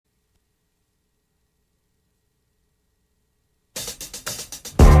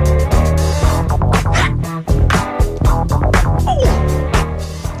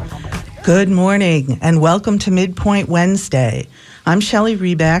Good morning and welcome to Midpoint Wednesday. I'm Shelley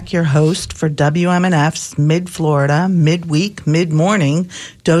Reback, your host for WMNF's Mid-Florida, Midweek, Mid-Morning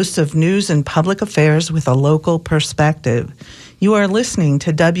dose of news and public affairs with a local perspective. You are listening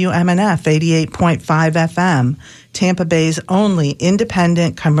to WMNF 88.5 FM, Tampa Bay's only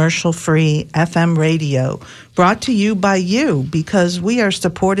independent, commercial-free FM radio, brought to you by you because we are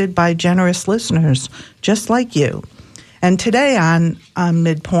supported by generous listeners just like you. And today on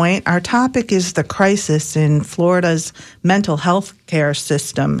Midpoint, our topic is the crisis in Florida's mental health care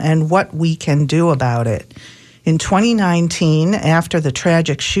system and what we can do about it. In 2019, after the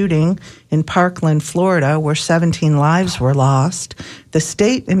tragic shooting in Parkland, Florida, where 17 lives were lost, the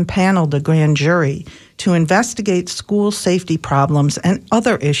state impaneled a grand jury to investigate school safety problems and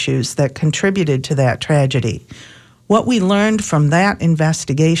other issues that contributed to that tragedy. What we learned from that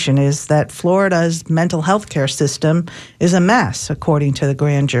investigation is that Florida's mental health care system is a mess, according to the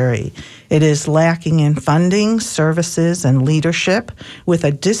grand jury. It is lacking in funding, services, and leadership, with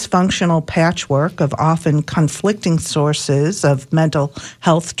a dysfunctional patchwork of often conflicting sources of mental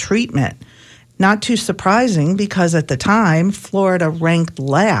health treatment. Not too surprising because at the time, Florida ranked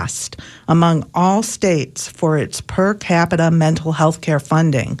last among all states for its per capita mental health care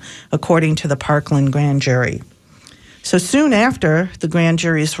funding, according to the Parkland grand jury. So soon after the grand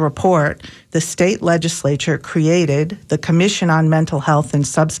jury's report, the state legislature created the Commission on Mental Health and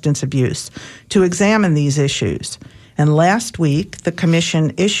Substance Abuse to examine these issues. And last week, the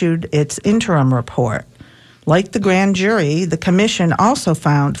commission issued its interim report. Like the grand jury, the commission also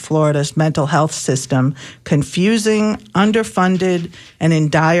found Florida's mental health system confusing, underfunded, and in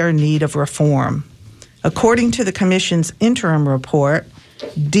dire need of reform. According to the commission's interim report,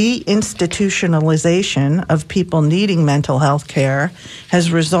 deinstitutionalization of people needing mental health care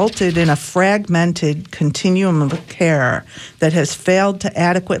has resulted in a fragmented continuum of care that has failed to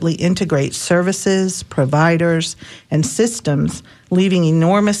adequately integrate services, providers, and systems, leaving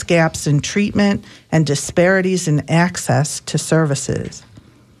enormous gaps in treatment and disparities in access to services.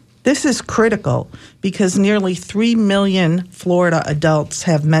 This is critical because nearly 3 million Florida adults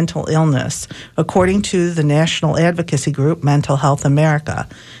have mental illness, according to the national advocacy group Mental Health America.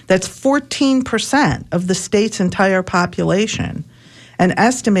 That's 14% of the state's entire population. An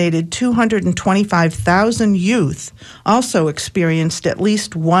estimated 225,000 youth also experienced at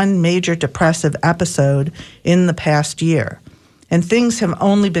least one major depressive episode in the past year. And things have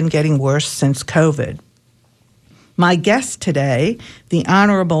only been getting worse since COVID. My guest today, the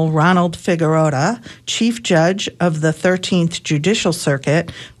Honorable Ronald Figueroa, Chief Judge of the 13th Judicial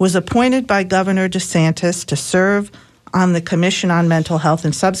Circuit, was appointed by Governor DeSantis to serve on the Commission on Mental Health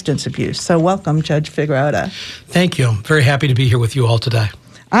and Substance Abuse. So welcome, Judge Figueroa. Thank you. I'm very happy to be here with you all today.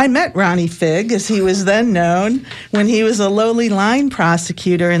 I met Ronnie Fig, as he was then known, when he was a lowly line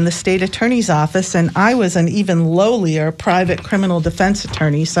prosecutor in the state attorney's office, and I was an even lowlier private criminal defense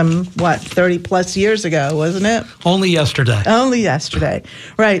attorney 30-plus years ago, wasn't it? Only yesterday. Only yesterday.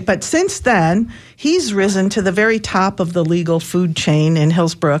 Right. But since then, he's risen to the very top of the legal food chain in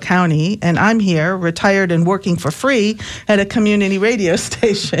Hillsborough County, and I'm here, retired and working for free at a community radio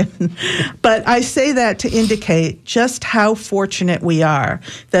station. But I say that to indicate just how fortunate we are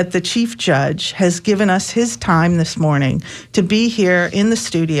that the Chief Judge has given us his time this morning to be here in the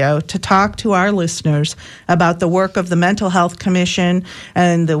studio to talk to our listeners about the work of the Mental Health Commission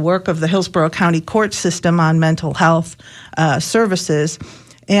and the work of the Hillsborough County Court System on mental health services,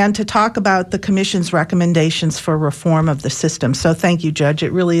 and to talk about the Commission's recommendations for reform of the system. So thank you, Judge.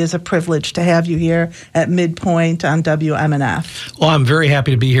 It really is a privilege to have you here at Midpoint on WMNF. Well, I'm very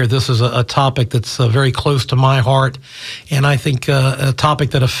happy to be here. This is a topic that's very close to my heart, and I think a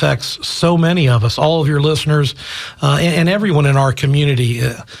topic that affects so many of us. All of your listeners and everyone in our community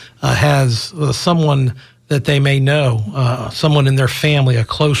has someone that they may know, someone in their family, a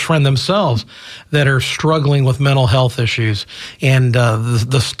close friend themselves, that are struggling with mental health issues. And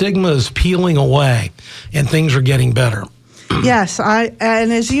the stigma is peeling away, and things are getting better. Yes,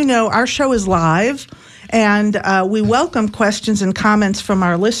 and as you know, our show is live. And we welcome questions and comments from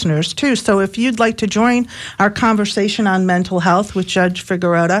our listeners, too. So if you'd like to join our conversation on mental health with Judge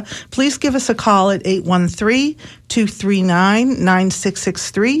Figueroa, please give us a call at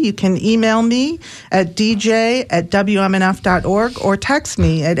 813-239-9663. You can email me at dj@wmnf.org or text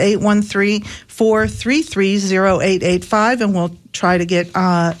me at 813-433-0885, and we'll try to get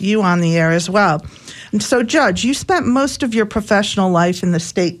you on the air as well. And so, Judge, you spent most of your professional life in the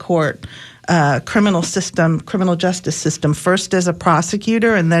state court criminal justice system, first as a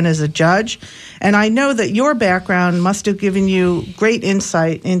prosecutor and then as a judge. And I know that your background must have given you great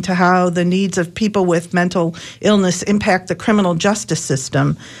insight into how the needs of people with mental illness impact the criminal justice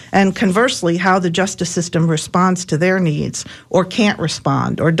system, and conversely, how the justice system responds to their needs or can't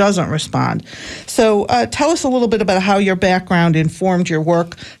respond or doesn't respond. So tell us a little bit about how your background informed your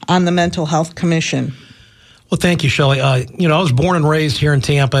work on the Mental Health Commission. Well, thank you, Shelley. I was born and raised here in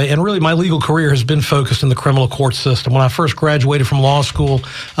Tampa, and really my legal career has been focused in the criminal court system. When I first graduated from law school,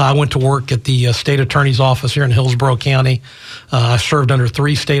 I went to work at the state attorney's office here in Hillsborough County. I served under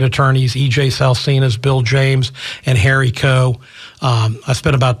 3 state attorneys, E.J. Salsinas, Bill James, and Harry Coe. I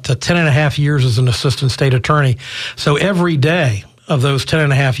spent about 10 and a half years as an assistant state attorney. So every day of those 10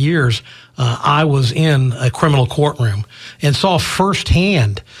 and a half years, I was in a criminal courtroom and saw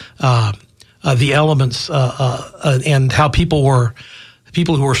firsthand the elements and how people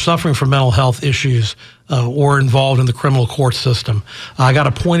who were suffering from mental health issues were involved in the criminal court system. I got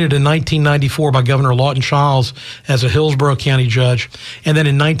appointed in 1994 by Governor Lawton Chiles as a Hillsborough County judge, and then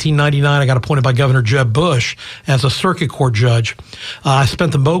in 1999 I got appointed by Governor Jeb Bush as a circuit court judge. I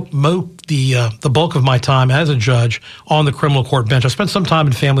spent the bulk of my time as a judge on the criminal court bench. I spent some time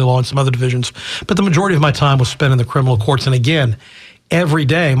in family law and some other divisions, but the majority of my time was spent in the criminal courts. And again, every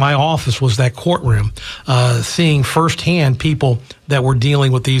day, my office was that courtroom, seeing firsthand people that were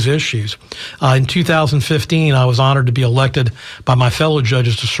dealing with these issues. In 2015, I was honored to be elected by my fellow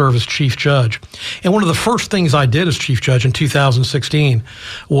judges to serve as chief judge. And one of the first things I did as chief judge in 2016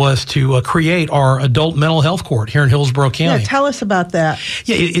 was to create our adult mental health court here in Hillsborough County. Yeah, tell us about that.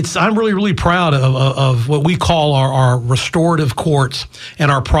 Yeah, I'm really, really proud of what we call our restorative courts and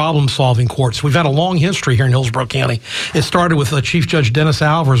our problem-solving courts. We've had a long history here in Hillsborough County. It started with Chief Judge Dennis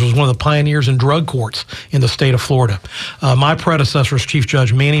Alvarez, was one of the pioneers in drug courts in the state of Florida. My predecessor as Chief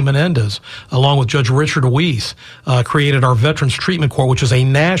Judge Manny Menendez, along with Judge Richard Weiss, created our Veterans Treatment Court, which is a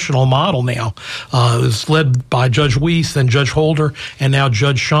national model now. It was led by Judge Weiss, then Judge Holder, and now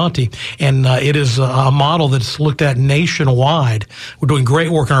Judge Shanti. And it is a model that's looked at nationwide. We're doing great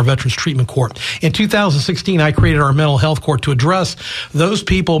work in our Veterans Treatment Court. In 2016, I created our Mental Health Court to address those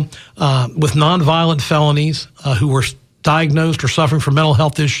people with nonviolent felonies who were diagnosed or suffering from mental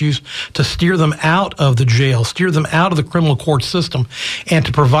health issues, to steer them out of the jail, steer them out of the criminal court system, and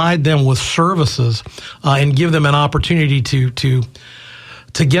to provide them with services and give them an opportunity to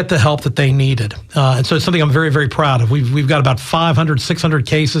get the help that they needed. And so it's something I'm very, very proud of. We've got about 500, 600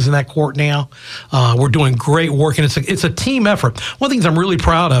 cases in that court now. We're doing great work, and it's a team effort. One of the things I'm really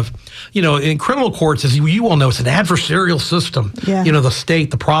proud of, in criminal courts, as you all know, it's an adversarial system. Yeah. The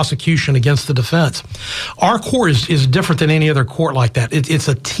state, the prosecution against the defense. Our court is different than any other court like that. It's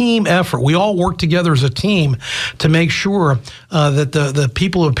a team effort. We all work together as a team to make sure that the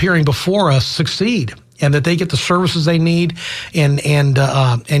people appearing before us succeed, and that they get the services they need and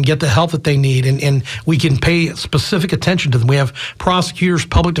get the help that they need. And we can pay specific attention to them. We have prosecutors,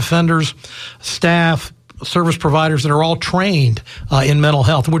 public defenders, staff, service providers that are all trained in mental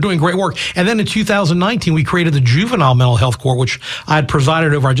health. And we're doing great work. And then in 2019, we created the Juvenile Mental Health Court, which I had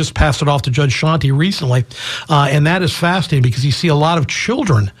presided over. I just passed it off to Judge Shanti recently. And that is fascinating because you see a lot of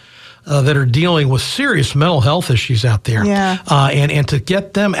children that are dealing with serious mental health issues out there. Yeah. And to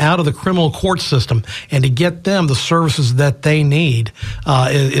get them out of the criminal court system and to get them the services that they need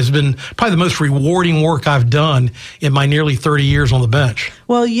has been probably the most rewarding work I've done in my nearly 30 years on the bench.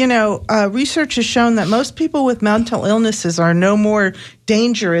 Well, research has shown that most people with mental illnesses are no more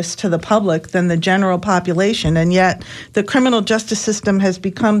dangerous to the public than the general population, and yet the criminal justice system has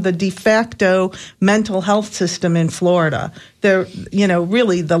become the de facto mental health system in Florida. They're,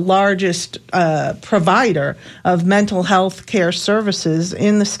 really the largest provider of mental health care services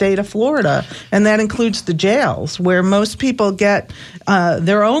in the state of Florida, and that includes the jails, where most people get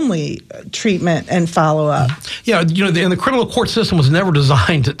their only treatment and follow-up. Yeah, and the criminal court system was never designed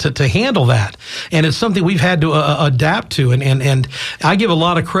to handle that, and it's something we've had to adapt to, and I give a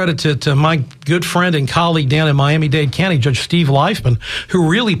lot of credit to my good friend and colleague down in Miami-Dade County, Judge Steve Leifman, who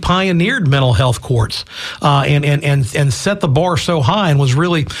really pioneered mental health courts and set the bar so high, and was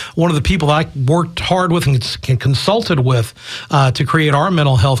really one of the people that I worked hard with and consulted with to create our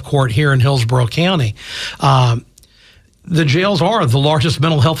mental health court here in Hillsborough County. The jails are the largest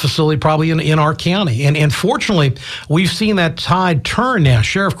mental health facility probably in our county. And fortunately, we've seen that tide turn now.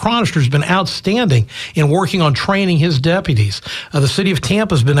 Sheriff Chronister's been outstanding in working on training his deputies. The city of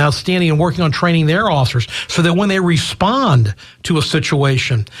Tampa has been outstanding in working on training their officers so that when they respond to a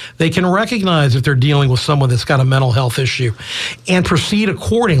situation, they can recognize if they're dealing with someone that's got a mental health issue and proceed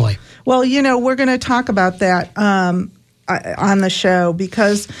accordingly. Well, we're going to talk about that. on the show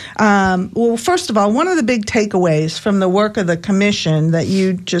because, well, first of all, one of the big takeaways from the work of the commission that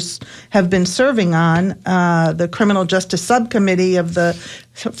you just have been serving on, the Criminal Justice Subcommittee of the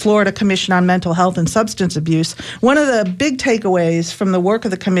Florida Commission on Mental Health and Substance Abuse, one of the big takeaways from the work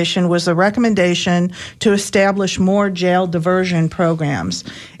of the commission was a recommendation to establish more jail diversion programs.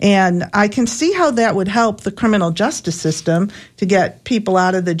 And I can see how that would help the criminal justice system to get people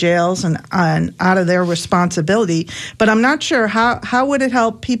out of the jails and out of their responsibility. But I'm not sure how would it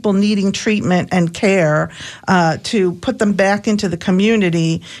help people needing treatment and care to put them back into the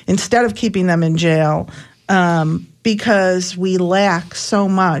community instead of keeping them in jail. Because we lack so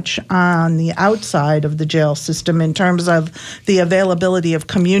much on the outside of the jail system in terms of the availability of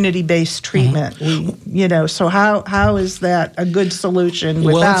community-based treatment. So how is that a good solution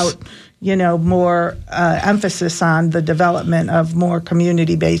without more emphasis on the development of more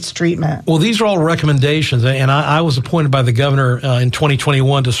community-based treatment? Well, these are all recommendations, and I was appointed by the governor in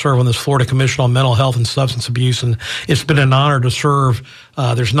 2021 to serve on this Florida Commission on Mental Health and Substance Abuse, and it's been an honor to serve.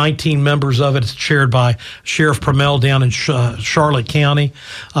 There's 19 members of it. It's chaired by Sheriff Pramell down in Charlotte County,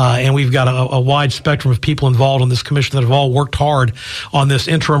 and we've got a wide spectrum of people involved on this commission that have all worked hard on this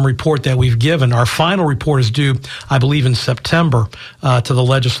interim report that we've given. Our final report is due, I believe, in September to the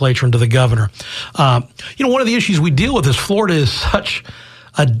legislature and to the governor. One of the issues we deal with is Florida is such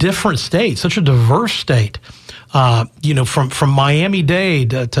a different state, such a diverse state. From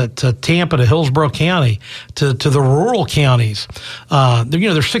Miami-Dade to Tampa to Hillsborough County to the rural counties.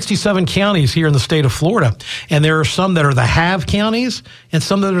 There's 67 counties here in the state of Florida, and there are some that are the have counties and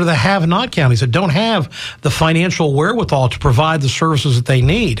some that are the have-not counties that don't have the financial wherewithal to provide the services that they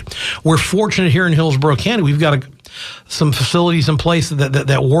need. We're fortunate here in Hillsborough County. We've got some facilities in place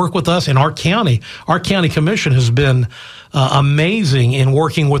that work with us in our county. Our county commission has been amazing in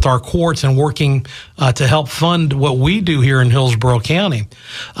working with our courts and working to help fund what we do here in Hillsborough County.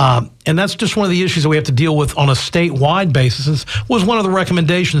 And that's just one of the issues that we have to deal with on a statewide basis. This was one of the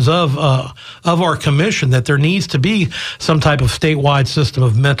recommendations of our commission, that there needs to be some type of statewide system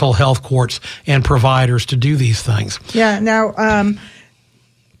of mental health courts and providers to do these things. Yeah. Now,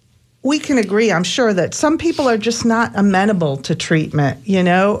 we can agree, I'm sure, that some people are just not amenable to treatment,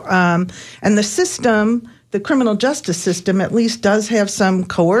 and the system, the criminal justice system, at least does have some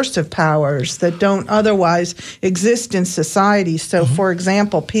coercive powers that don't otherwise exist in society. So, for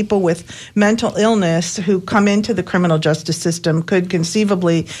example, people with mental illness who come into the criminal justice system could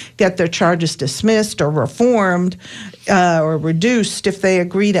conceivably get their charges dismissed or reformed or reduced if they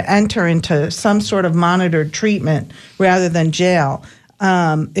agree to enter into some sort of monitored treatment rather than jail.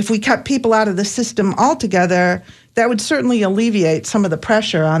 If we cut people out of the system altogether, that would certainly alleviate some of the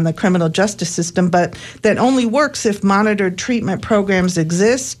pressure on the criminal justice system, but that only works if monitored treatment programs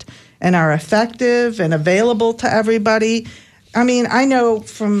exist and are effective and available to everybody. I mean, I know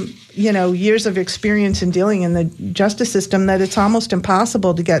from, years of experience in dealing in the justice system that it's almost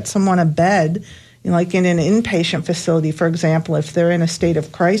impossible to get someone a bed, like in an inpatient facility, for example, if they're in a state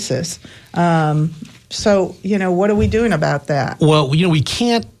of crisis. So, what are we doing about that? Well, we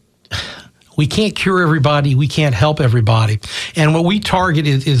can't cure everybody. We can't help everybody. And what we target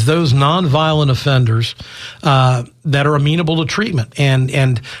is those nonviolent offenders that are amenable to treatment.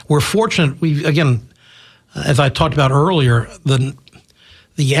 And we're fortunate. Again, as I talked about earlier,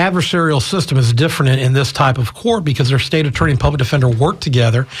 the adversarial system is different in this type of court because their state attorney and public defender work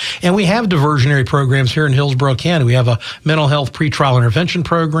together. And we have diversionary programs here in Hillsborough County. We have a mental health pretrial intervention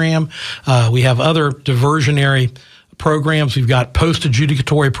program. We have other diversionary programs. We've got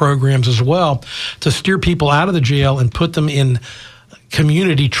post-adjudicatory programs as well to steer people out of the jail and put them in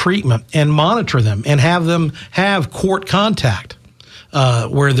community treatment and monitor them and have them have court contact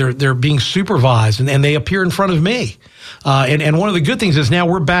where they're being supervised and they appear in front of me. And one of the good things is now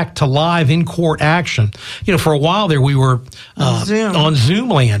we're back to live in-court action. For a while there we were on Zoom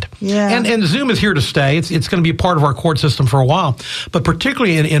land. Yeah. And Zoom is here to stay. It's going to be a part of our court system for a while. But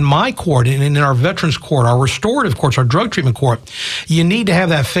particularly in my court and in our veterans court, our restorative courts, our drug treatment court, you need to have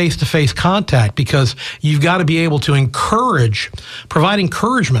that face-to-face contact because you've got to be able to provide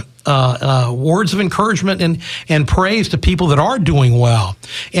encouragement. Words of encouragement and praise to people that are doing well,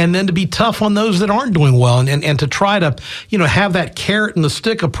 and then to be tough on those that aren't doing well, and to try to have that carrot and the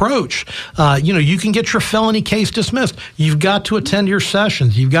stick approach. You can get your felony case dismissed. You've got to attend your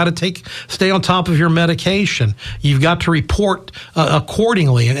sessions. You've got to stay on top of your medication. You've got to report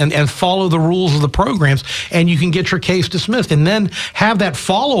accordingly and follow the rules of the programs, and you can get your case dismissed, and then have that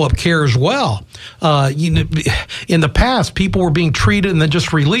follow-up care as well. In the past, people were being treated and then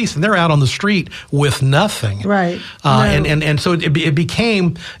just released, and they're out on the street with nothing. Right. And so it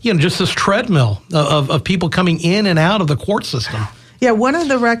became just this treadmill of people coming in and out of the court system. Yeah, one of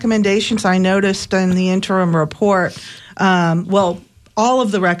the recommendations I noticed in the interim report, all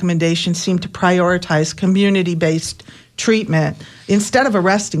of the recommendations seem to prioritize community-based treatment instead of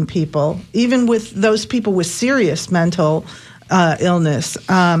arresting people, even with those people with serious mental illness.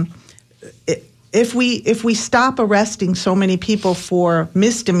 If we stop arresting so many people for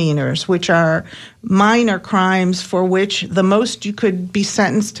misdemeanors, which are minor crimes for which the most you could be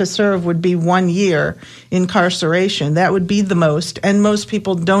sentenced to serve would be 1 year incarceration, that would be the most. And most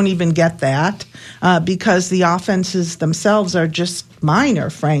people don't even get that because the offenses themselves are just minor,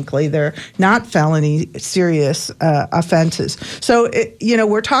 frankly. They're not felony serious offenses. So,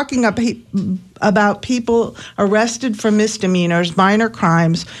 we're talking about people arrested for misdemeanors, minor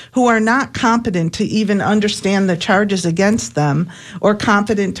crimes, who are not competent to even understand the charges against them or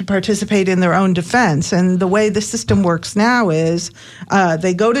competent to participate in their own defense. And the way the system works now is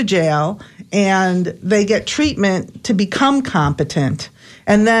they go to jail and they get treatment to become competent.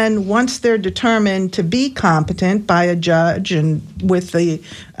 And then once they're determined to be competent by a judge and with the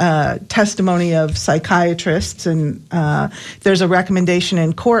testimony of psychiatrists and there's a recommendation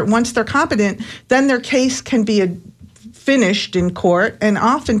in court, once they're competent, then their case can be finished in court, and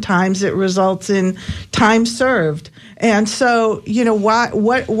oftentimes it results in time served. And so,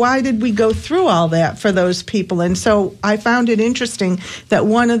 why did we go through all that for those people? And so I found it interesting that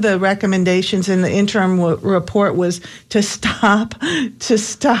one of the recommendations in the interim report was to stop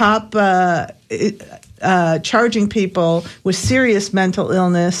charging people with serious mental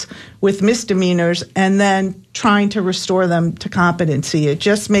illness with misdemeanors and then trying to restore them to competency. It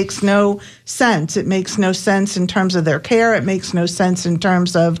just makes no sense. It makes no sense in terms of their care. It makes no sense in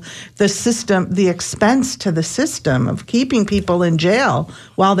terms of the system, the expense to the system of keeping people in jail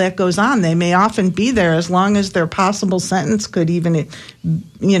while that goes on. They may often be there as long as their possible sentence could even,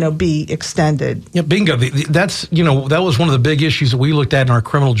 be extended. Yeah, bingo. That's, that was one of the big issues that we looked at in our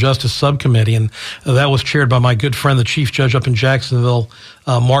criminal justice subcommittee, and that was chaired by my good friend, the chief judge up in Jacksonville,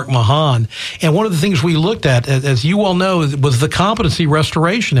 Mark Mahan. And one of the things we looked at, as you all know, was the competency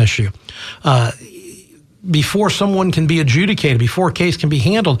restoration issue. Before someone can be adjudicated, before a case can be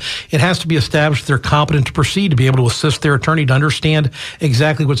handled, it has to be established they're competent to proceed, to be able to assist their attorney to understand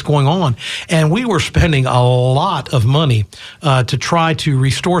exactly what's going on. And we were spending a lot of money to try to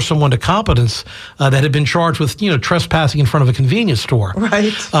restore someone to competence that had been charged with, trespassing in front of a convenience store.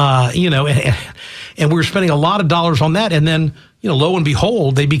 Right. And we were spending a lot of dollars on that. And then, lo and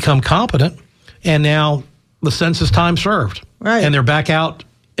behold, they become competent, and now the sentence is time served. Right. And they're back out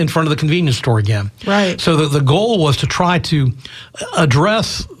in front of the convenience store again. Right. So the goal was to try to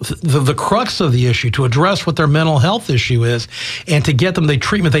address the crux of the issue, to address what their mental health issue is, and to get them the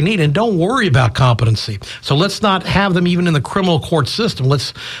treatment they need. And don't worry about competency. So let's not have them even in the criminal court system.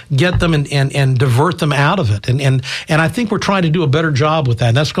 Let's get them and divert them out of it. And I think we're trying to do a better job with that.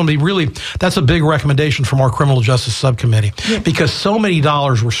 And that's going to be that's a big recommendation from our criminal justice subcommittee, because so many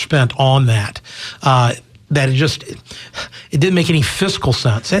dollars were spent on that. That it didn't make any fiscal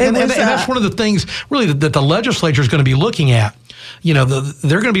sense. And that's one of the things really that the legislature is going to be looking at. They're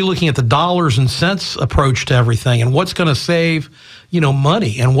going to be looking at the dollars and cents approach to everything and what's going to save,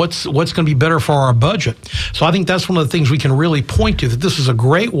 money and what's going to be better for our budget. So I think that's one of the things we can really point to, that this is a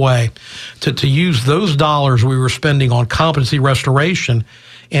great way to use those dollars we were spending on competency restoration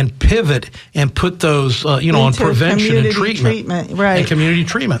and pivot and put those, on prevention and treatment. Right. And community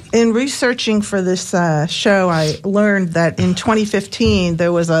treatment. In researching for this show, I learned that in 2015,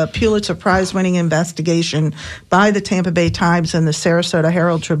 there was a Pulitzer Prize-winning investigation by the Tampa Bay Times and the Sarasota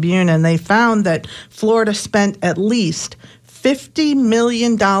Herald Tribune, and they found that Florida spent at least $50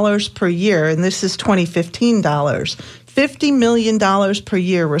 million per year, and this is 2015 dollars, $50 million per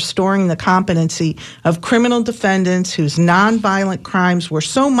year restoring the competency of criminal defendants whose nonviolent crimes were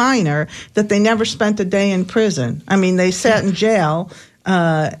so minor that they never spent a day in prison. I mean, they sat in jail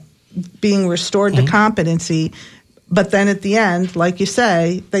being restored to competency, but then at the end, like you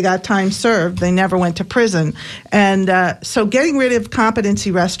say, they got time served. They never went to prison. And so getting rid of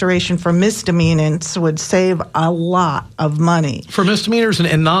competency restoration for misdemeanors would save a lot of money. For misdemeanors and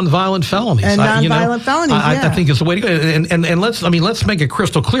nonviolent felonies. And nonviolent felonies, I think is the way to go. And let's make it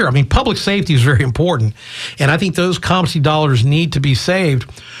crystal clear. I mean, public safety is very important. And I think those competency dollars need to be saved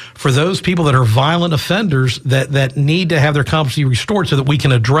for those people that are violent offenders that need to have their competency restored so that we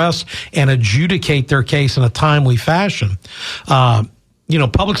can address and adjudicate their case in a timely fashion.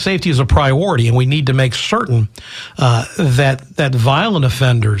 Public safety is a priority, and we need to make certain that violent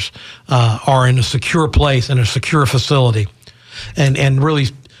offenders are in a secure place, in a secure facility, and really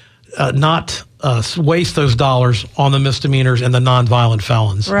not waste those dollars on the misdemeanors and the nonviolent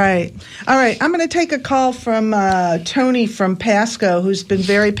felons. Right. All right. I'm going to take a call from Tony from Pasco, who's been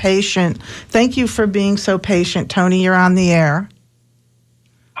very patient. Thank you for being so patient, Tony. You're on the air.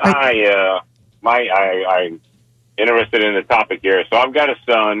 Hi. I'm interested in the topic here. So I've got a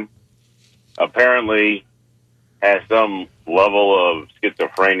son, apparently has some level of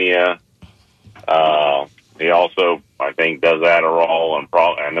schizophrenia. He also, I think, does Adderall, and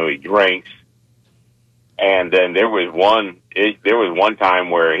I know he drinks. And then there was one time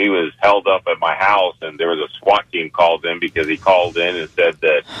where he was held up at my house, and there was a SWAT team called in because he called in and said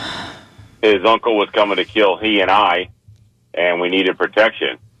that his uncle was coming to kill he and I, and we needed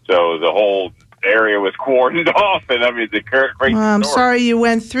protection. So the whole area was cordoned off, and I mean, the crazy I'm sorry you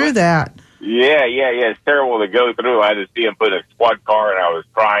went through that. Yeah. It's terrible to go through. I had to see him put in a squad car, and I was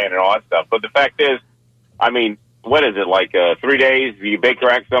crying and all that stuff. But the fact is, I mean, what is it, like 3 days? You Baker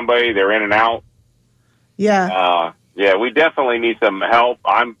Act somebody, they're in and out. Yeah. Yeah, we definitely need some help.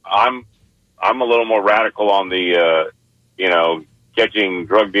 I'm a little more radical on the, catching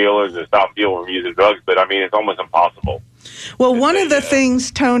drug dealers and stop people from using drugs, but I mean, it's almost impossible. Well, one of the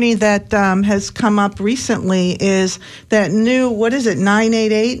things, Tony, that has come up recently is that new,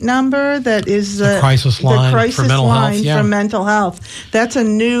 988 number that is the crisis line for mental health. Yeah. For mental health. That's a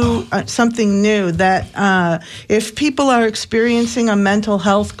new, something new that if people are experiencing a mental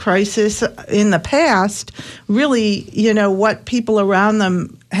health crisis in the past, really, what people around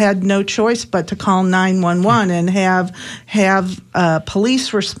them had no choice but to call 911 and have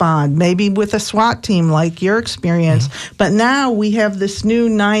police respond, maybe with a SWAT team like your experience. Mm-hmm. But now we have this new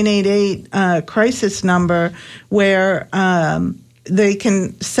 988 crisis number where they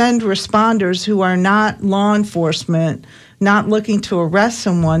can send responders who are not law enforcement, not looking to arrest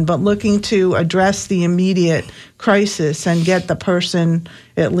someone, but looking to address the immediate crisis and get the person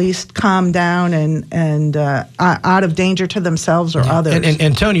at least calmed down and out of danger to themselves or others.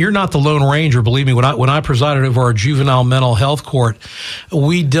 And Tony, you're not the Lone Ranger. Believe me, when I presided over our juvenile mental health court,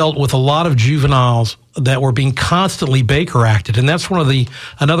 we dealt with a lot of juveniles that were being constantly Baker Acted. And that's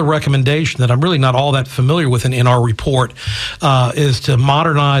another recommendation that I'm really not all that familiar with in our report, is to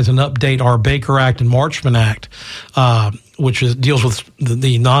modernize and update our Baker Act and Marchman Act, which deals with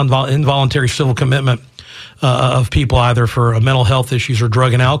the involuntary civil commitment of people either for mental health issues or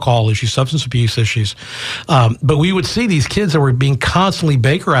drug and alcohol issues, substance abuse issues. But we would see these kids that were being constantly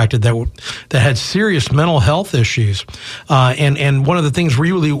Baker Acted that had serious mental health issues. And one of the things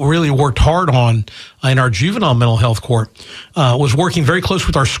we really worked hard on in our juvenile mental health court was working very close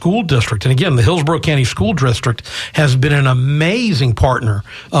with our school district. And again, the Hillsborough County School District has been an amazing partner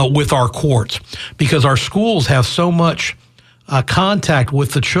with our courts because our schools have so much contact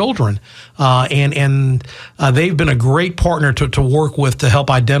with the children, and they've been a great partner to work with to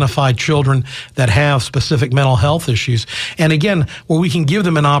help identify children that have specific mental health issues. And again, where we can give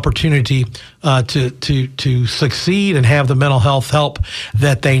them an opportunity to succeed and have the mental health help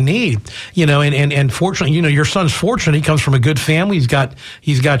that they need. And fortunately, your son's fortunate. He comes from a good family. He's got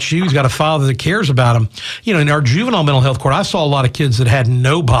you. He's got a father that cares about him. In our juvenile mental health court, I saw a lot of kids that had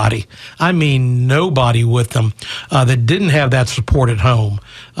nobody. I mean, nobody with them that didn't have that support at home.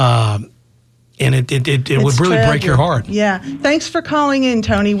 And it would really tragic. Break your heart. Yeah. Thanks for calling in,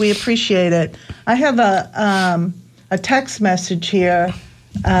 Tony. We appreciate it. I have a text message here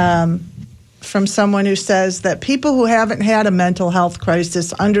from someone who says that people who haven't had a mental health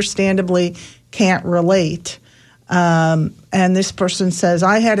crisis understandably can't relate. And this person says,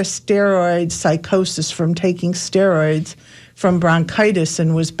 I had a steroid psychosis from taking steroids from bronchitis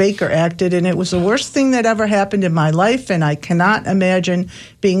and was Baker Acted, and it was the worst thing that ever happened in my life, and I cannot imagine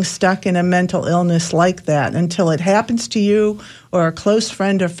being stuck in a mental illness like that. Until it happens to you or a close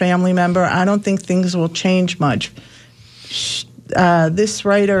friend or family member, I don't think things will change much. This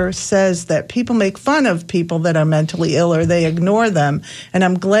writer says that people make fun of people that are mentally ill or they ignore them, and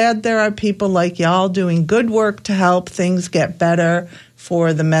I'm glad there are people like y'all doing good work to help things get better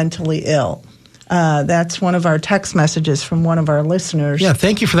for the mentally ill. That's one of our text messages from one of our listeners. Yeah,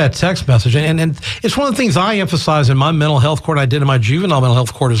 thank you for that text message. And it's one of the things I emphasize in my mental health court, I did in my juvenile mental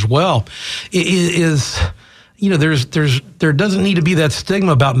health court as well, is there doesn't need to be that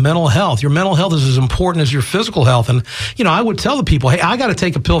stigma about mental health. Your mental health is as important as your physical health. And, I would tell the people, hey, I got to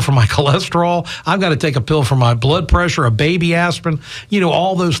take a pill for my cholesterol. I've got to take a pill for my blood pressure, a baby aspirin,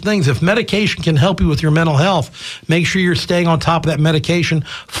 all those things. If medication can help you with your mental health, make sure you're staying on top of that medication,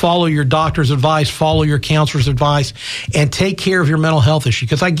 follow your doctor's advice, follow your counselor's advice, and take care of your mental health issue.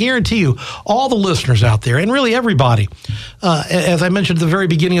 Because I guarantee you, all the listeners out there, and really everybody, as I mentioned at the very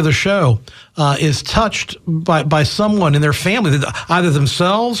beginning of the show, is touched by someone in their family, either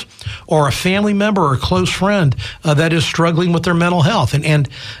themselves or a family member or a close friend that is struggling with their mental health. And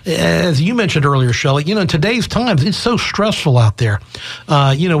as you mentioned earlier, Shelley, in today's times, it's so stressful out there.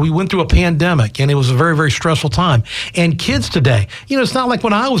 We went through a pandemic, and it was a very, very stressful time. And kids today, it's not like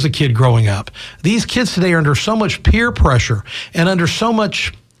when I was a kid growing up. These kids today are under so much peer pressure and under so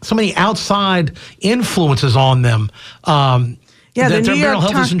many outside influences on them. Their mental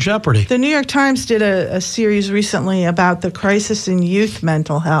health is in jeopardy. The New York Times did a series recently about the crisis in youth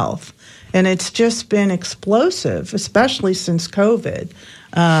mental health, and it's just been explosive, especially since COVID.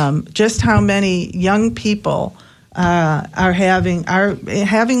 Just how many young people are having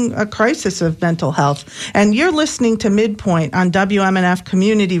a crisis of mental health. And you're listening to Midpoint on WMNF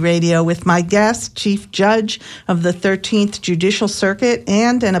Community Radio with my guest, Chief Judge of the 13th Judicial Circuit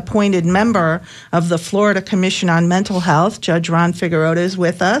and an appointed member of the Florida Commission on Mental Health. Judge Ron Figueroa is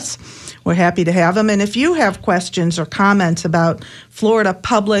with us. We're happy to have him. And if you have questions or comments about Florida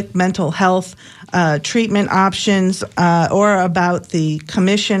public mental health treatment options or about the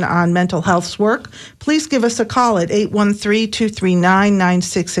Commission on Mental Health's work, please give us a call at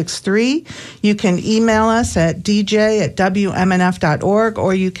 813-239-9663. You can email us at dj@wmnf.org,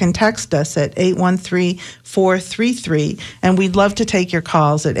 or you can text us at 813-433. And we'd love to take your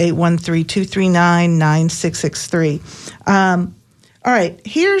calls at 813-239-9663. All right,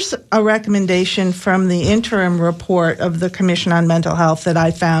 here's a recommendation from the interim report of the Commission on Mental Health that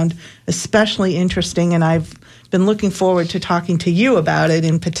I found especially interesting, and I've been looking forward to talking to you about it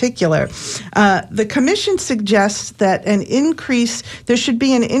in particular. The Commission suggests that there should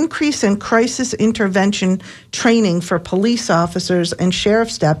be an increase in crisis intervention training for police officers and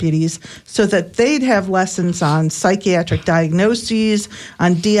sheriff's deputies so that they'd have lessons on psychiatric diagnoses,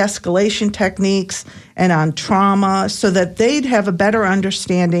 on de-escalation techniques, and on trauma, so that they'd have a better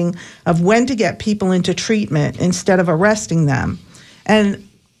understanding of when to get people into treatment instead of arresting them. And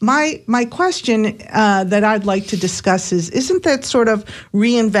my question that I'd like to discuss isn't that sort of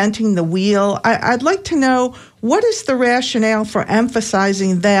reinventing the wheel? I'd like to know, what is the rationale for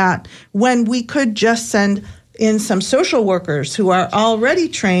emphasizing that when we could just send in some social workers who are already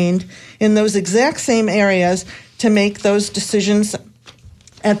trained in those exact same areas to make those decisions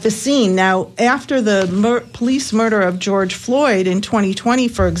at the scene? Now, after the police murder of George Floyd in 2020,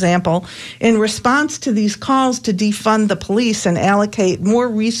 for example, in response to these calls to defund the police and allocate more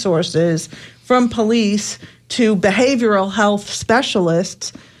resources from police to behavioral health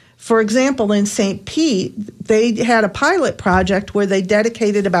specialists, for example, in St. Pete, they had a pilot project where they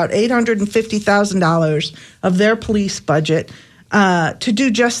dedicated about $850,000 of their police budget to do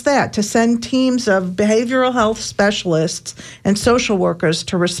just that, to send teams of behavioral health specialists and social workers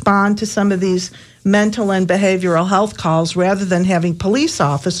to respond to some of these mental and behavioral health calls rather than having police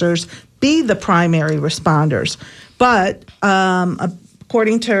officers be the primary responders. But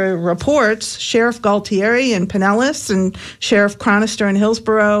according to reports, Sheriff Galtieri in Pinellas and Sheriff Chronister in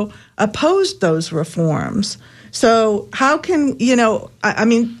Hillsborough opposed those reforms. So how can,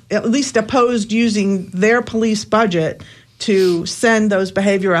 at least opposed using their police budget to send those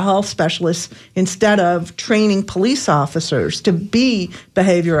behavioral health specialists instead of training police officers to be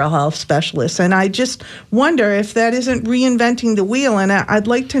behavioral health specialists. And I just wonder if that isn't reinventing the wheel. And I'd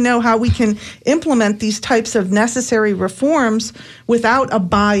like to know how we can implement these types of necessary reforms without a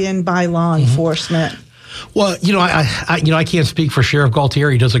buy-in by law enforcement. Well, I can't speak for Sheriff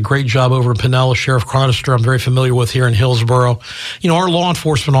Galtieri. He does a great job over in Pinellas. Sheriff Chronister, I'm very familiar with here in Hillsborough. Our law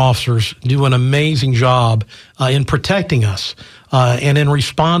enforcement officers do an amazing job in protecting us and in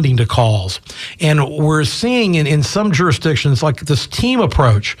responding to calls. And we're seeing in some jurisdictions like this team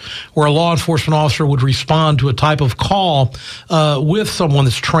approach where a law enforcement officer would respond to a type of call with someone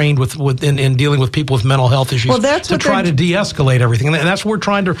that's trained in dealing with people with mental health issues to try to de-escalate everything. And that's what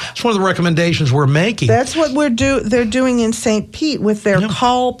that's one of the recommendations we're making. That's what they're doing in St. Pete with their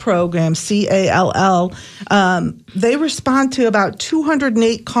CALL program, CALL. They respond to about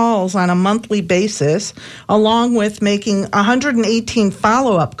 208 calls on a monthly basis, along with making 118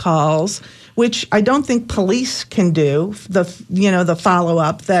 follow-up calls, which I don't think police can do, the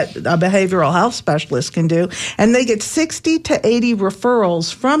follow-up that a behavioral health specialist can do. And they get 60 to 80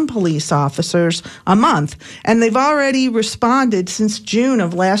 referrals from police officers a month. And they've already responded since June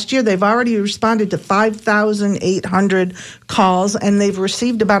of last year. They've already responded to 5,800 calls, and they've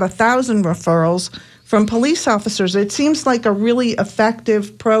received about 1,000 referrals from police officers. It seems like a really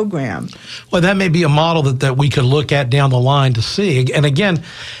effective program. Well, that may be a model that we could look at down the line to see. And again,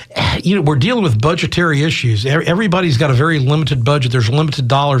 we're dealing with budgetary issues. Everybody's got a very limited budget. There's limited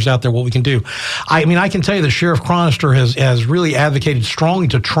dollars out there, what we can do. I can tell you that Sheriff Chronister has really advocated strongly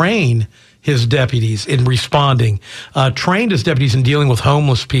to train his deputies in responding, trained his deputies in dealing with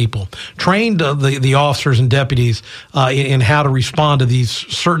homeless people, trained the officers and deputies in how to respond to these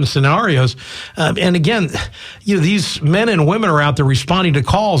certain scenarios. And again, these men and women are out there responding to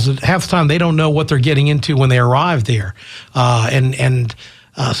calls that half the time they don't know what they're getting into when they arrive there.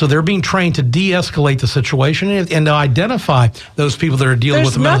 So they're being trained to de-escalate the situation and to identify those people that are dealing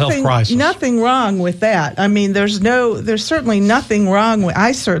with a mental health crisis. Nothing wrong with that. I mean, there's certainly nothing wrong with.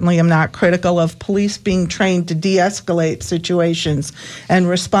 I certainly am not critical of police being trained to de-escalate situations and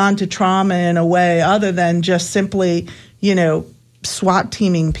respond to trauma in a way other than just simply, SWAT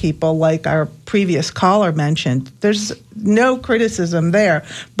teaming people like our previous caller mentioned. There's no criticism there,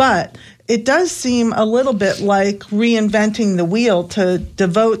 but it does seem a little bit like reinventing the wheel to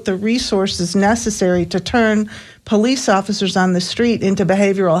devote the resources necessary to turn police officers on the street into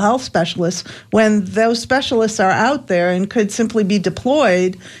behavioral health specialists when those specialists are out there and could simply be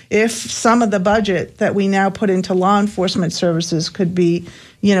deployed if some of the budget that we now put into law enforcement services could be,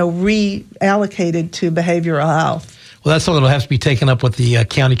 reallocated to behavioral health. Well, that's something that will have to be taken up with the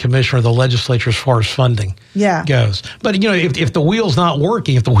county commissioner or the legislature as far as funding goes. But, if the wheel's not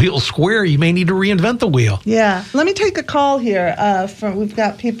working, if the wheel's square, you may need to reinvent the wheel. Yeah. Let me take a call here. We've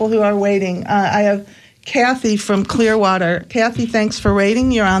got people who are waiting. I have Kathy from Clearwater. Kathy, thanks for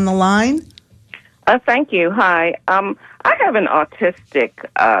waiting. You're on the line. Thank you. Hi. I have an autistic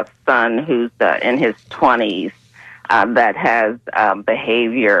son who's in his 20s that has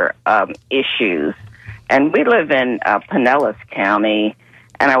behavior issues. And we live in Pinellas County,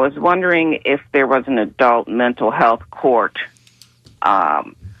 and I was wondering if there was an adult mental health court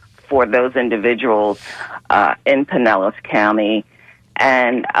for those individuals in Pinellas County.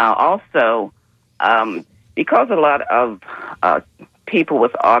 And also, because a lot of people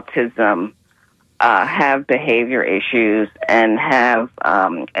with autism have behavior issues and have,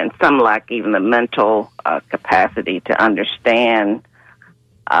 and some lack even the mental capacity to understand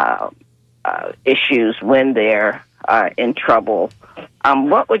issues when they're in trouble.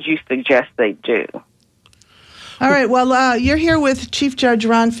 What would you suggest they do? All right. Well, you're here with Chief Judge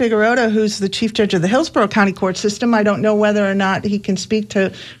Ron Figueroa, who's the Chief Judge of the Hillsborough County Court System. I don't know whether or not he can speak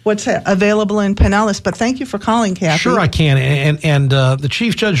to what's available in Pinellas, but thank you for calling, Kathy. Sure, I can. And the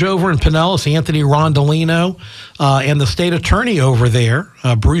Chief Judge over in Pinellas, Anthony Rondolino, and the state attorney over there,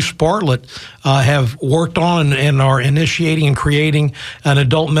 Bruce Bartlett, have worked on and are initiating and creating an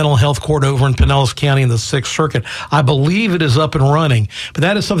adult mental health court over in Pinellas County in the 6th Circuit. I believe it is up and running, but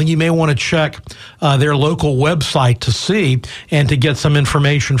that is something you may want to check their local website to see and to get some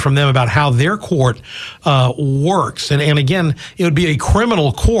information from them about how their court works. And again, it would be a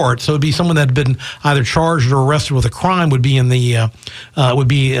criminal court, so it would be someone that had been either charged or arrested with a crime would be in the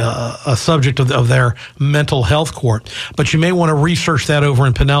a subject of their mental health court. But you may want to research that over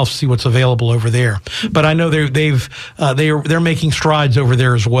in Pinellas to see what's available over there. But I know they're making strides over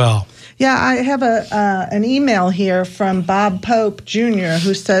there as well. Yeah, I have an email here from Bob Pope Jr.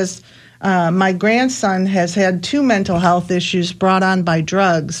 who says, my grandson has had 2 mental health issues brought on by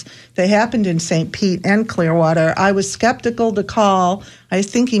drugs. They happened in St. Pete and Clearwater. I was skeptical to call. I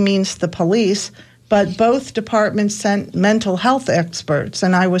think he means the police, but both departments sent mental health experts,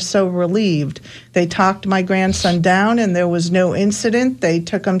 and I was so relieved. They talked my grandson down, and there was no incident. They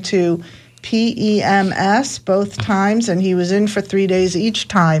took him to PEMS both times, and he was in for 3 days each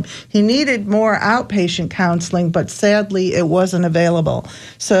time. He needed more outpatient counseling, but sadly it wasn't available.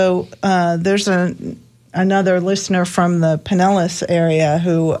 So there's another listener from the Pinellas area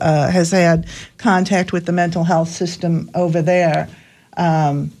who has had contact with the mental health system over there.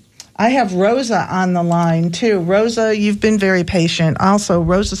 I have Rosa on the line, too. Rosa, you've been very patient. Also,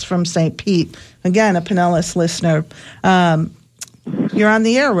 Rosa's from St. Pete. Again, a Pinellas listener. You're on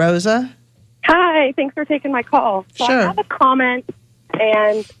the air, Rosa. Hi, thanks for taking my call. So Sure. I have a comment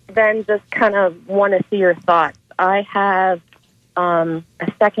and then just kind of want to see your thoughts. I have a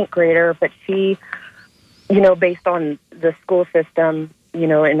second grader, but she, based on the school system,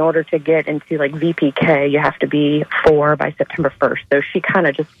 in order to get into like VPK, you have to be 4 by September 1st. So she kind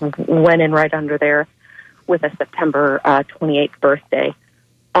of just went in right under there with a September 28th birthday.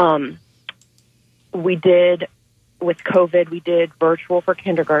 With COVID, we did virtual for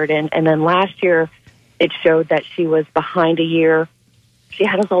kindergarten, and then last year it showed that she was behind a year. She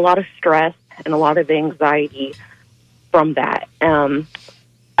had a lot of stress and a lot of anxiety from that.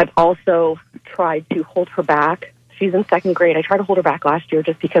 I've also tried to hold her back. She's in 2nd grade. I tried to hold her back last year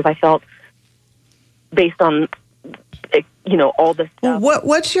just because I felt, based on, all this stuff. Well,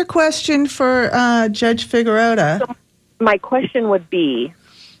 what's your question for Judge Figueroa? So my question would be,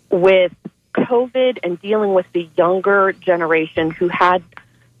 with COVID and dealing with the younger generation who had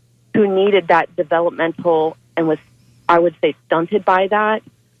who needed that developmental and was, I would say, stunted by that.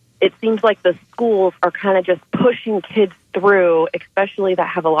 It seems like the schools are kind of just pushing kids through, especially that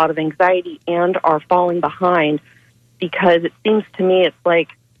have a lot of anxiety and are falling behind, because it seems to me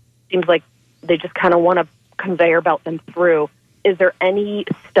seems like they just kind of want to conveyor belt them through. Is there any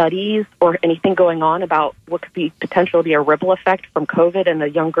studies or anything going on about what could be potentially be a ripple effect from COVID and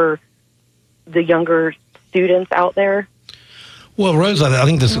the younger students out there? Well, Rosa, I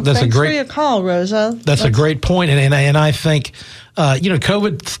think that's a great. Thanks for your call, Rosa. That's a great point, and I think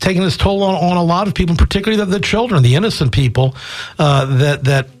COVID's taking this toll on a lot of people, particularly the children, the innocent people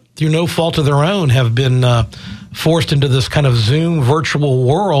that through no fault of their own have been forced into this kind of Zoom virtual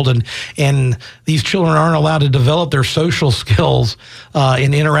world, and these children aren't allowed to develop their social skills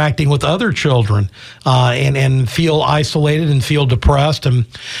in interacting with other children, and feel isolated and feel depressed and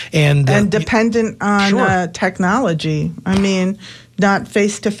dependent on Sure. technology. I mean, not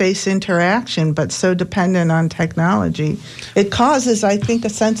face-to-face interaction, but so dependent on technology. It causes, I think, a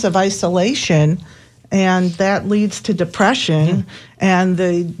sense of isolation, and that leads to depression. And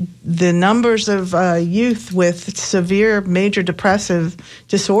the numbers of youth with severe major depressive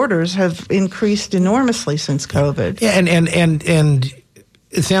disorders have increased enormously since COVID. Yeah, and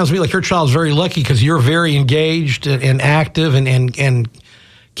it sounds to me like your child's very lucky because you're very engaged and active and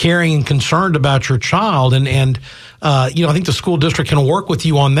caring and concerned about your child. And I think the school district can work with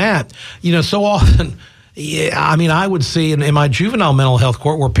you on that. So often, I mean, I would see in my juvenile mental health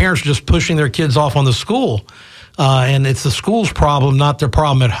court where parents are just pushing their kids off on the school. And it's the school's problem, not their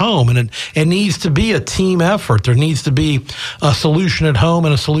problem at home. And it needs to be a team effort. There needs to be a solution at home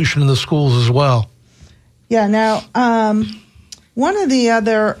and a solution in the schools as well. Yeah. Now, one of the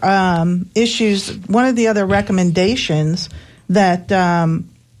other one of the other recommendations that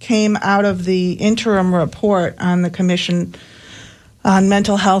came out of the interim report on the Commission on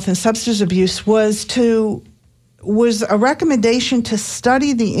Mental Health and Substance Abuse was a recommendation to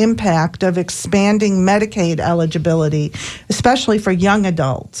study the impact of expanding Medicaid eligibility, especially for young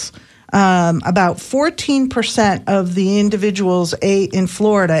adults. About 14% of the individuals in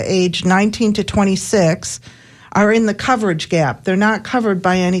Florida aged 19 to 26 are in the coverage gap. They're not covered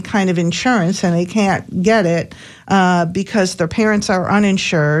by any kind of insurance, and they can't get it because their parents are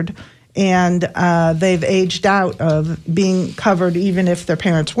uninsured, and they've aged out of being covered even if their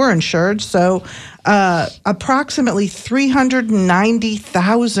parents were insured. So approximately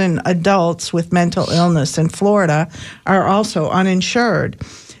 390,000 adults with mental illness in Florida are also uninsured.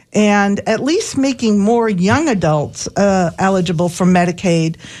 And at least making more young adults eligible for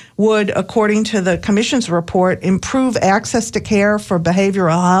Medicaid would, according to the Commission's report, improve access to care for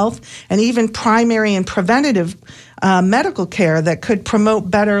behavioral health and even primary and preventative medical care that could promote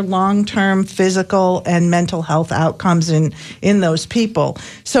better long-term physical and mental health outcomes in those people.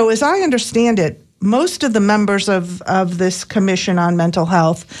 So as I understand it, most of the members of this Commission on Mental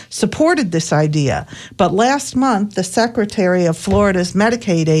Health supported this idea. But last month, the Secretary of Florida's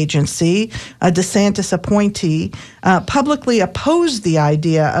Medicaid agency, a DeSantis appointee, publicly opposed the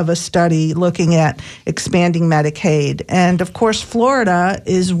idea of a study looking at expanding Medicaid. And of course, Florida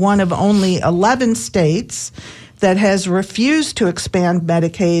is one of only 11 states that has refused to expand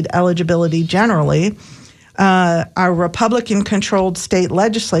Medicaid eligibility generally. Our Republican-controlled state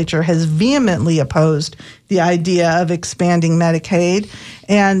legislature has vehemently opposed the idea of expanding Medicaid,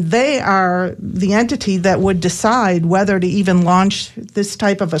 and they are the entity that would decide whether to even launch this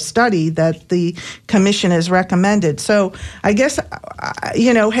type of a study that the Commission has recommended. So I guess,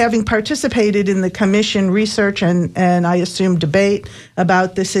 having participated in the Commission research and I assume debate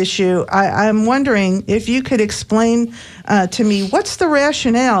about this issue, I'm wondering if you could explain to me what's the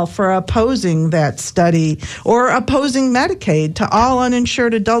rationale for opposing that study or opposing Medicaid to all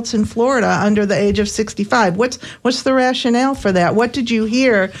uninsured adults in Florida under the age of 65. What's the rationale for that? What did you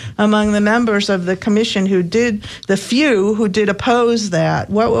hear among the members of the Commission who did oppose that?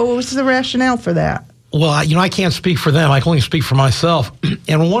 What was the rationale for that? Well, I can't speak for them. I can only speak for myself.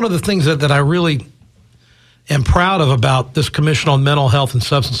 And one of the things that I really am proud of about this Commission on Mental Health and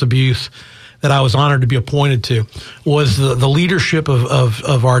Substance Abuse that I was honored to be appointed to was the leadership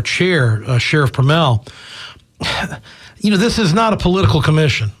of our chair, Sheriff Pramell. This is not a political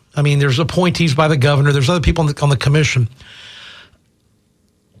commission. I mean, there's appointees by the governor. There's other people on the commission.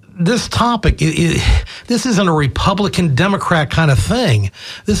 This topic, this isn't a Republican, Democrat kind of thing.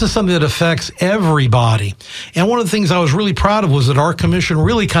 This is something that affects everybody. And one of the things I was really proud of was that our commission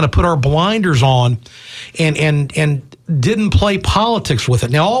really kind of put our blinders on and didn't play politics with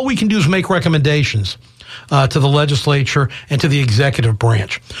it. Now, all we can do is make recommendations. to the legislature and to the executive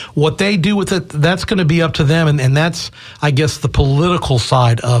branch. What they do with it, that's going to be up to them, and that's, I guess, the political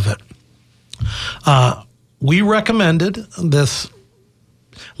side of it. We recommended this.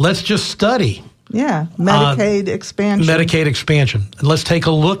 Let's just study. Yeah, Medicaid expansion. Medicaid expansion. And let's take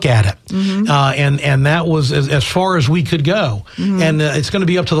a look at it. And that was as far as we could go. And it's going to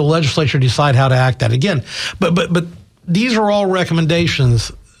be up to the legislature to decide how to act that. Again, but these are all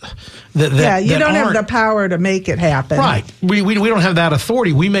recommendations that you don't have the power to make it happen. Right. We don't have that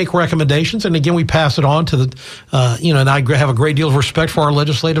authority. We make recommendations, and again, we pass it on to the, and I have a great deal of respect for our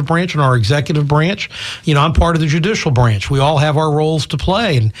legislative branch and our executive branch. I'm part of the judicial branch. We all have our roles to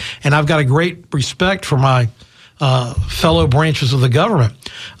play, and I've got a great respect for my fellow branches of the government.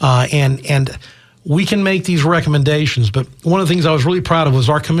 And we can make these recommendations, but one of the things I was really proud of was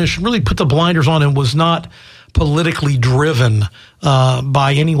our commission really put the blinders on and was not politically driven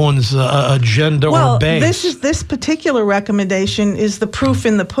by anyone's agenda or base. This particular recommendation is the proof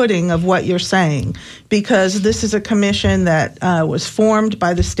in the pudding of what you're saying, because this is a commission that was formed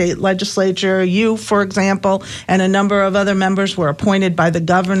by the state legislature. You, for example, and a number of other members were appointed by the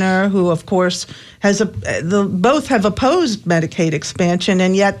governor, who, of course, both have opposed Medicaid expansion,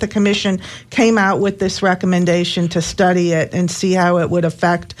 and yet the commission came out with this recommendation to study it and see how it would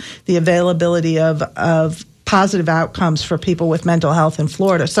affect the availability of positive outcomes for people with mental health in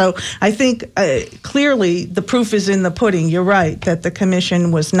Florida. So I think clearly the proof is in the pudding. You're right that the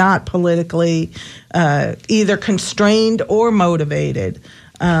commission was not politically either constrained or motivated.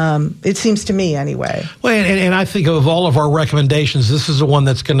 It seems to me anyway. Well, and I think of all of our recommendations, this is the one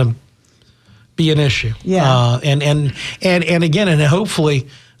that's going to be an issue. Yeah. And again, and hopefully,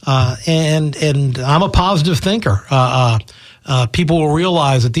 and I'm a positive thinker. People will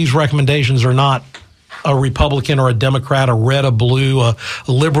realize that these recommendations are not a Republican or a Democrat, a red, a blue, a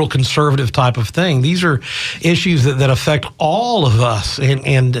liberal conservative type of thing. These are issues that affect all of us,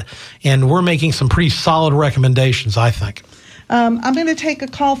 and we're making some pretty solid recommendations, I think. I'm going to take a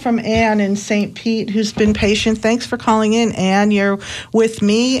call from Ann in St. Pete, who's been patient. Thanks for calling in, Ann. You're with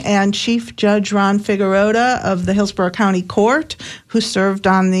me and Chief Judge Ron Figueroa of the Hillsborough County Court, who served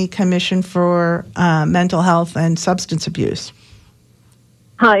on the Commission for Mental Health and Substance Abuse.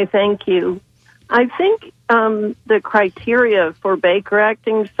 Hi, thank you. I think the criteria for Baker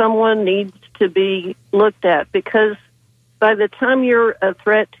acting someone needs to be looked at, because by the time you're a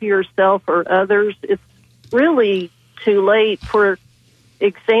threat to yourself or others, it's really too late. For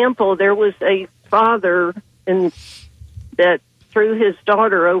example, there was a father that threw his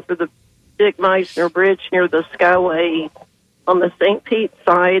daughter over the Big Meisner Bridge near the Skyway on the St. Pete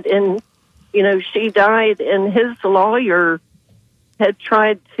side, and, she died, and his lawyer had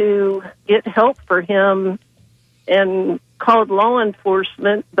tried to get help for him and called law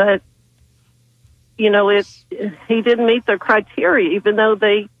enforcement, but, he didn't meet the criteria, even though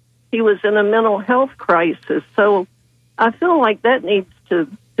he was in a mental health crisis. So I feel like that needs to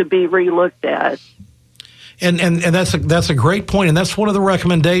be relooked at. And that's a great point, and that's one of the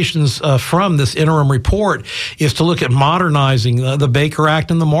recommendations from this interim report, is to look at modernizing the Baker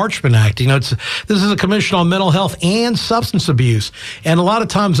Act and the Marchman Act. This is a commission on mental health and substance abuse, and a lot of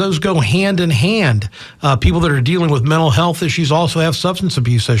times those go hand in hand. People that are dealing with mental health issues also have substance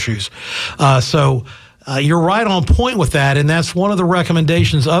abuse issues. So you're right on point with that, and that's one of the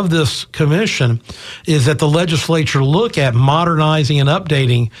recommendations of this commission, is that the legislature look at modernizing and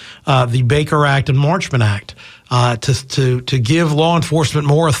updating the Baker Act and Marchman Act to give law enforcement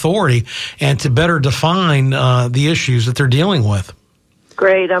more authority and to better define the issues that they're dealing with.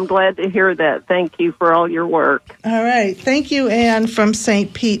 Great. I'm glad to hear that. Thank you for all your work. All right. Thank you, Ann from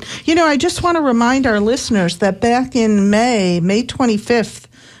St. Pete. I just want to remind our listeners that back in May 25th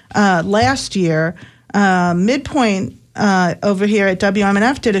last year, Midpoint over here at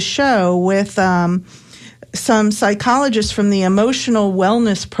WMNF did a show with some psychologists from the Emotional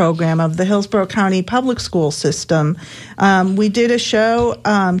Wellness Program of the Hillsborough County Public School System. We did a show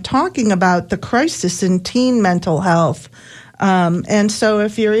talking about the crisis in teen mental health. And so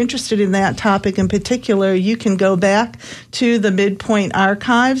if you're interested in that topic in particular, you can go back to the Midpoint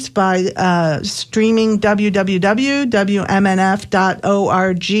archives by streaming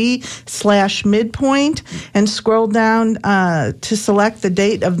www.wmnf.org/midpoint and scroll down to select the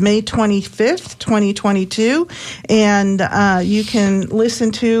date of May 25th, 2022. And you can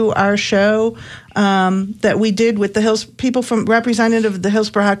listen to our show that we did with the people from representative of the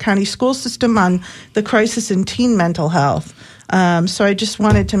Hillsborough County School System on the crisis in teen mental health. So I just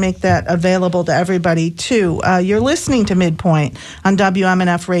wanted to make that available to everybody, too. You're listening to Midpoint on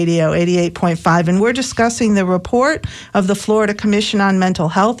WMNF Radio 88.5, and we're discussing the report of the Florida Commission on Mental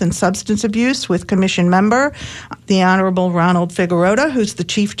Health and Substance Abuse with Commission member, the Honorable Ronald Figueroa, who's the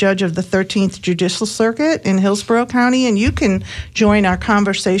Chief Judge of the 13th Judicial Circuit in Hillsborough County. And you can join our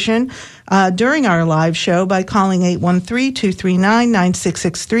conversation during our live show by calling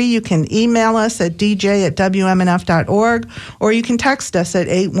 813-239-9663. You can email us at dj@wmnf.org, or you can text us at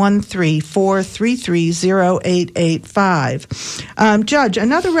 813-433-0885. Judge,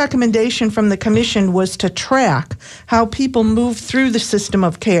 another recommendation from the Commission was to track how people move through the system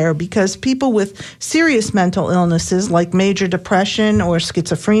of care, because people with serious mental illnesses like major depression or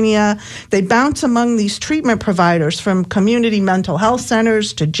schizophrenia, they bounce among these treatment providers from community mental health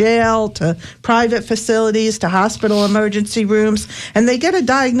centers to jail to private facilities to hospital emergency rooms, and they get a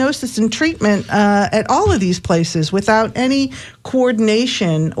diagnosis and treatment at all of these places without any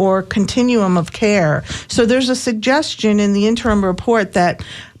coordination or continuum of care. So there's a suggestion in the interim report that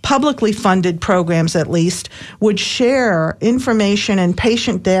publicly funded programs, at least, would share information and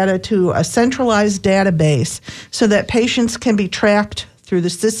patient data to a centralized database so that patients can be tracked through the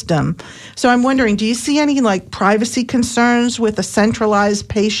system. So I'm wondering, do you see any privacy concerns with a centralized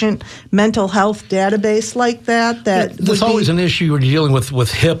patient mental health database like that? There's always an issue when you're dealing with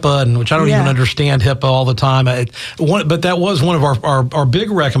HIPAA, and which I don't even understand HIPAA all the time. But that was one of our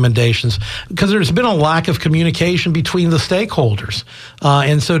big recommendations, because there's been a lack of communication between the stakeholders.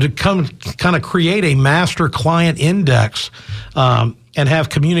 And so to kind of create a master client index and have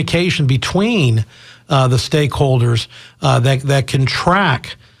communication between the stakeholders that can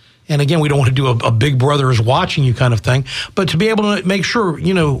track. And again, we don't want to do a big brother is watching you kind of thing, but to be able to make sure,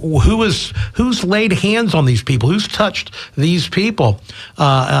 who's laid hands on these people, who's touched these people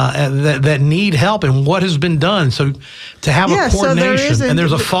that need help, and what has been done. So to have a coordination, and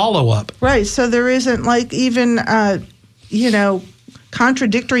there's a follow-up. Right, so there isn't even,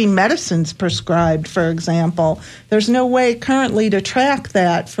 contradictory medicines prescribed, for example. There's no way currently to track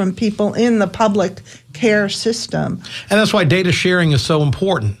that from people in the public care system. And that's why data sharing is so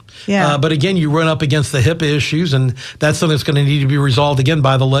important. Yeah. But again, you run up against the HIPAA issues, and that's something that's going to need to be resolved again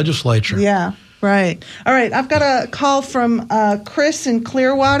by the legislature. Yeah, right. All right, I've got a call from Chris in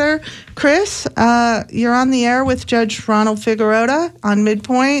Clearwater. Chris, you're on the air with Judge Ronald Figueroa on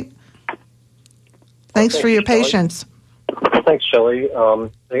Midpoint. Thanks for your patience. Thanks, Shelley.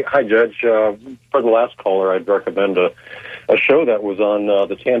 Hi, Judge. For the last caller, I'd recommend a show that was on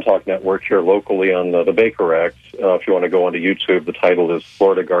the Tan Talk Network here locally on the Baker Act. If you want to go onto YouTube, the title is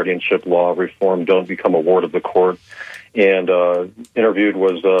Florida Guardianship Law Reform, Don't Become a Ward of the Court. And interviewed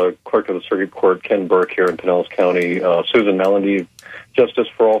was Clerk of the Circuit Court Ken Burke here in Pinellas County, Susan Melody, Justice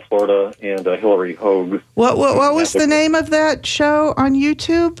for All Florida, and Hillary Hogue. What was the name of that show on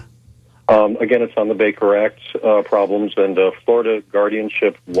YouTube? Again, it's on the Baker Act problems and Florida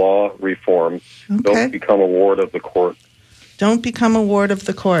Guardianship Law Reform. Okay. Don't become a ward of the court. Don't become a ward of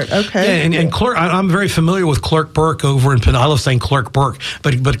the court. Okay. Yeah, and Clerk, I'm very familiar with Clerk Burke over in Pinellas. I love saying Clerk Burke,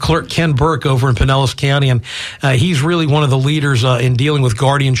 but Clerk Ken Burke over in Pinellas County, and he's really one of the leaders in dealing with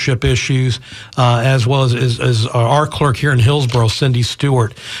guardianship issues, as well as our clerk here in Hillsborough, Cindy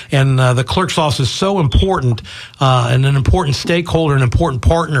Stewart. And the clerk's office is so important and an important stakeholder, an important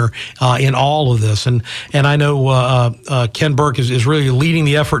partner in all of this. And I know Ken Burke is really leading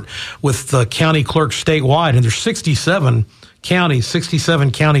the effort with the county clerks statewide, and there's 67 county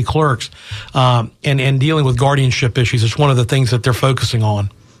clerks, and dealing with guardianship issues. It's one of the things that they're focusing on.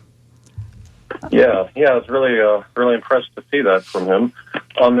 Yeah, I was really impressed to see that from him.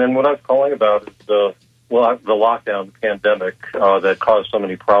 And what I was calling about is the lockdown pandemic that caused so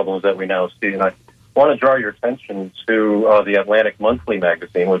many problems that we now see. And I want to draw your attention to the Atlantic Monthly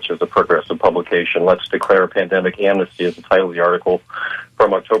magazine, which is a progressive publication. Let's Declare a Pandemic Amnesty is the title of the article,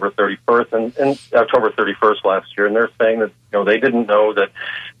 from October 31st and October 31st last year. And they're saying that they didn't know that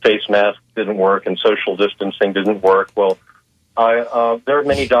face masks didn't work and social distancing didn't work. Well, there are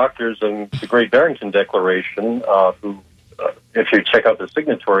many doctors in the Great Barrington Declaration who, if you check out the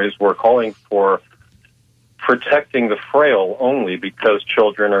signatories, were calling for protecting the frail only, because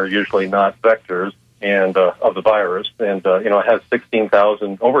children are usually not vectors and of the virus. And it has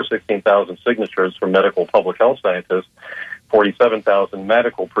over 16,000 signatures from medical public health scientists, 47,000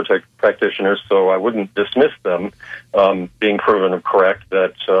 medical practitioners. So I wouldn't dismiss them being proven correct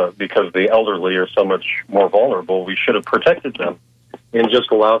that because the elderly are so much more vulnerable, we should have protected them and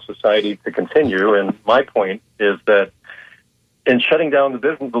just allow society to continue. And my point is that and shutting down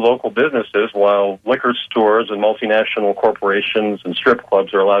the local businesses, while liquor stores and multinational corporations and strip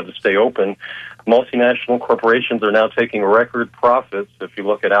clubs are allowed to stay open. Multinational corporations are now taking record profits. If you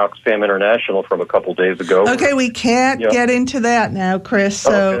look at Oxfam International from a couple days ago. Okay, we can't get into that now, Chris,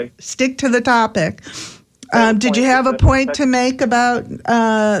 so stick to the topic. Did you have a point to make about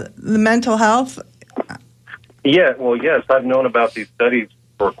the mental health? Yeah, well, yes, I've known about these studies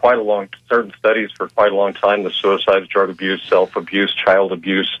for quite a long time, the suicides, drug abuse, self-abuse, child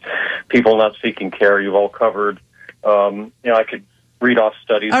abuse, people not seeking care, you've all covered. I could read off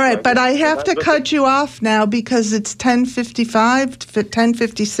studies. All right, but I have to cut you off now because it's 10:55,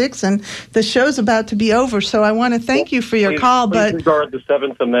 10:56, and the show's about to be over, so I want to thank you for your call. But regard the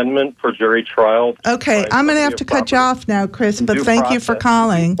Seventh Amendment for jury trial. Okay, I'm going to have to cut you off now, Chris, but thank you for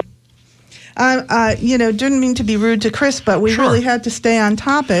calling. Didn't mean to be rude to Chris, but we really had to stay on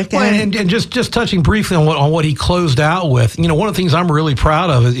topic. Well, and just touching briefly on what he closed out with, one of the things I'm really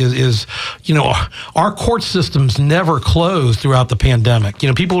proud of is our court systems never closed throughout the pandemic.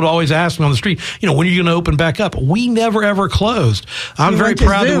 People would always ask me on the street, when are you going to open back up? We never, ever closed. I'm very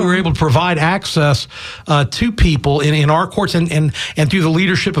proud that we were able to provide access to people in our courts and through the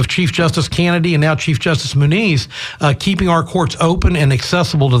leadership of Chief Justice Kennedy and now Chief Justice Muniz, keeping our courts open and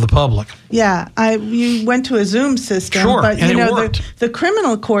accessible to the public. Yeah, you went to a Zoom system, but the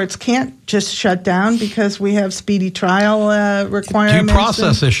criminal courts can't just shut down because we have speedy trial requirements. Due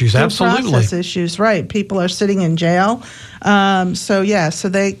process issues, absolutely. Due process issues, right. People are sitting in jail. So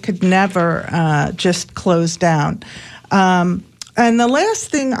they could never just close down. And the last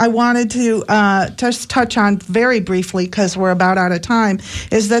thing I wanted to just touch on very briefly, because we're about out of time,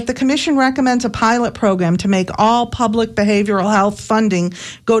 is that the Commission recommends a pilot program to make all public behavioral health funding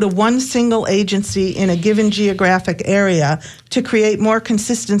go to one single agency in a given geographic area to create more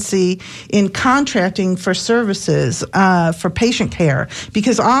consistency in contracting for services for patient care.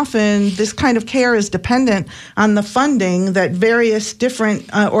 Because often this kind of care is dependent on the funding that various different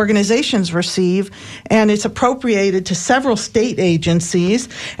organizations receive, and it's appropriated to several state agencies,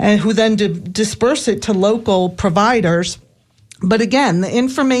 and who then disperse it to local providers. But again, the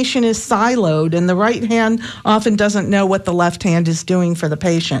information is siloed, and the right hand often doesn't know what the left hand is doing for the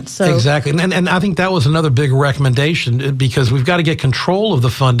patient. So exactly, and I think that was another big recommendation, because we've got to get control of the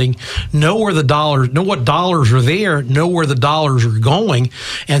funding, know what dollars are there, know where the dollars are going,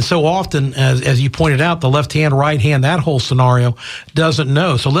 and so often, as you pointed out, the left hand, right hand, that whole scenario doesn't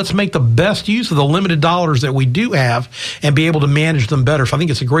know. So let's make the best use of the limited dollars that we do have and be able to manage them better. So I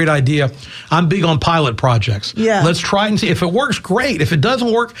think it's a great idea. I'm big on pilot projects. Yeah, let's try and see if it works. Great. If it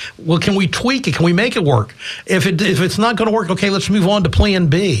doesn't work, well, can we tweak it? Can we make it work? If it's not going to work, okay, let's move on to Plan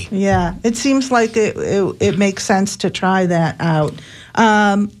B. Yeah, it seems like it makes sense to try that out.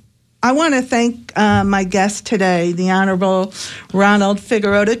 I want to thank my guest today, the Honorable Ronald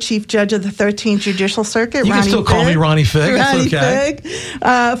Figueroa, Chief Judge of the 13th Judicial Circuit. You can still call me Ronnie Fig. That's okay.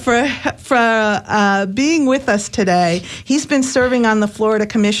 For being with us today. He's been serving on the Florida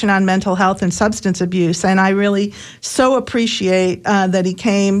Commission on Mental Health and Substance Abuse, and I really so appreciate that he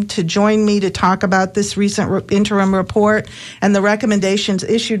came to join me to talk about this recent interim report and the recommendations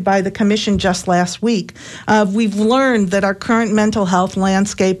issued by the Commission just last week. We've learned that our current mental health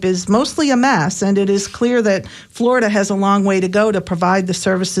landscape is mostly a mess, and it is clear that Florida has a long way to go to provide the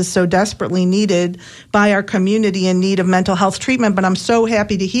services so desperately needed by our community in need of mental health treatment. But I'm so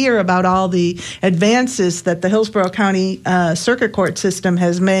happy to hear about all the advances that the Hillsborough County Circuit Court system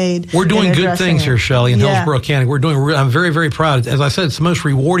has made. We're doing good things here, Shelley, in Hillsborough County. I'm very, very proud. As I said, it's the most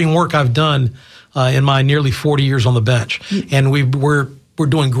rewarding work I've done in my nearly 40 years on the bench, and we're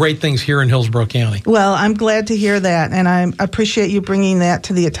doing great things here in Hillsborough County. Well, I'm glad to hear that, and I appreciate you bringing that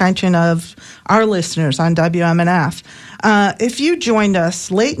to the attention of our listeners on WMNF. If you joined us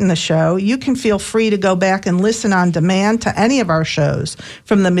late in the show, you can feel free to go back and listen on demand to any of our shows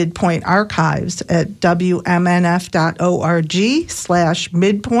from the Midpoint archives at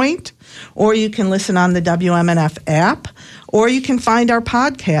WMNF.org/midpoint, or you can listen on the WMNF app, or you can find our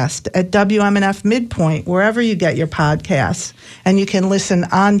podcast at WMNF Midpoint, wherever you get your podcasts, and you can listen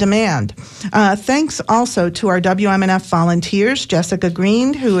on demand. Thanks also to our WMNF volunteers, Jessica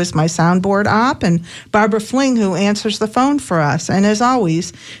Green, who is my soundboard op, and Barbara Fling, who answers the phone for us. And as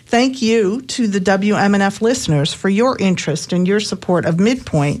always, thank you to the WMNF listeners for your interest and your support of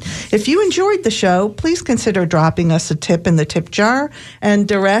Midpoint. If you enjoyed the show, please consider dropping us a tip in the tip jar and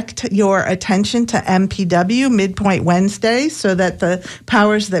direct your attention to MPW Midpoint Wednesday, so that the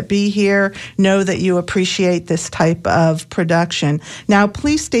powers that be here know that you appreciate this type of production. Now,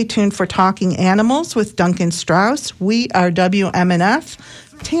 please stay tuned for Talking Animals with Duncan Strauss. We are WMNF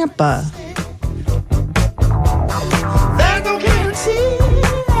Tampa.